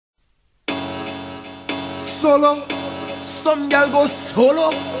solo, some girl go solo.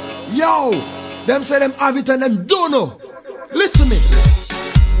 Yo, them say them have it and them don't know. Listen me.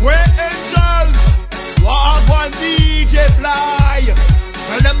 We're angels. Walk one DJ fly.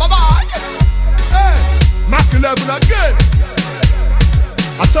 Tell them bye-bye. Hey, Mac 11 again.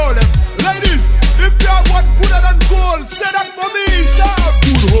 I told them, ladies, if you have one gooder than gold, say that for me, sir.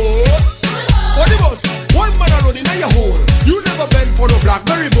 Good hole. For the boss, one man alone in your hole. You never bend for no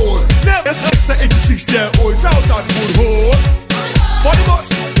blackberry bowl. Never sex a 86-year-old, shout out good hole. For the boss,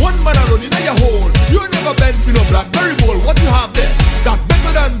 one man alone in your hole. You never bend for no blackberry bowl. What you have there, that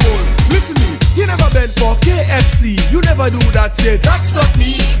better than gold. Listen me, you never bend for KFC. You never do that, say that's not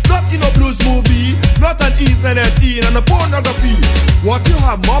me. Not in a blues movie, not an internet in and a pornography. What you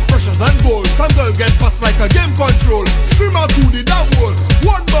have more precious than gold. Some girl get passed like a game control. Scream out to the damn world.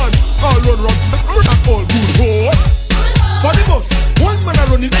 One man, all run that all good hole. For the boss, one man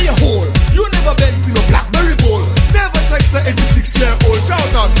alone in your hole. You never bend in a blackberry bowl. Never text a 86-year-old,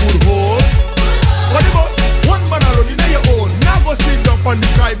 shout out good hole. For the boss, one man alone in your hole. Now go sit up on the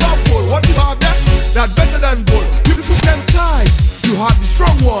tribal pole. What you have there? That better than gold. You the them tight. You have the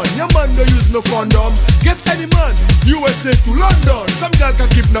strong one. Your man don't use no condom. Get any man, USA to London. Some girl can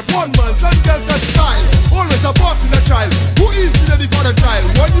keep not one man. Some girl can style. Always a part in a child. Who is the baby for the child?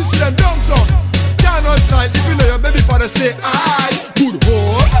 When you see them downtown, cannot style. If you know your baby father say I good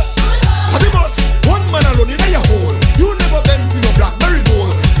hole. For the boss, one man alone in your hole. You never been in a blackberry bowl.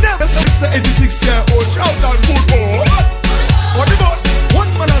 Never sex a 86-year-old, shout out good hole. For the boss,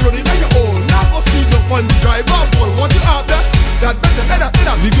 one man alone in your hole. Now go see the on the driver pole. What you have there? That better.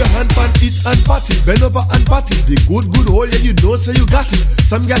 Leave your hand pan it and party. Bend over and party. The good hole, yeah, you know, so you got it.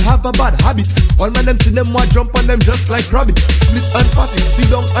 Some girl have a bad habit. All man them see them want jump on them just like rabbit. Split and party,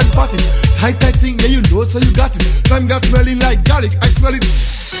 sit down and party. Tight thing, yeah, you know, so you got it. Some girl smelling like garlic, I smell it.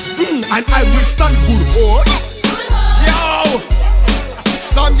 And I will stand good hole. Yo!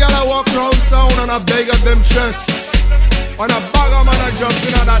 Some girl I walk round town and I beg at them chest. On a bag of man I jump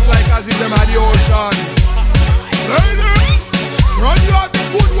in at that like as if them had the ocean.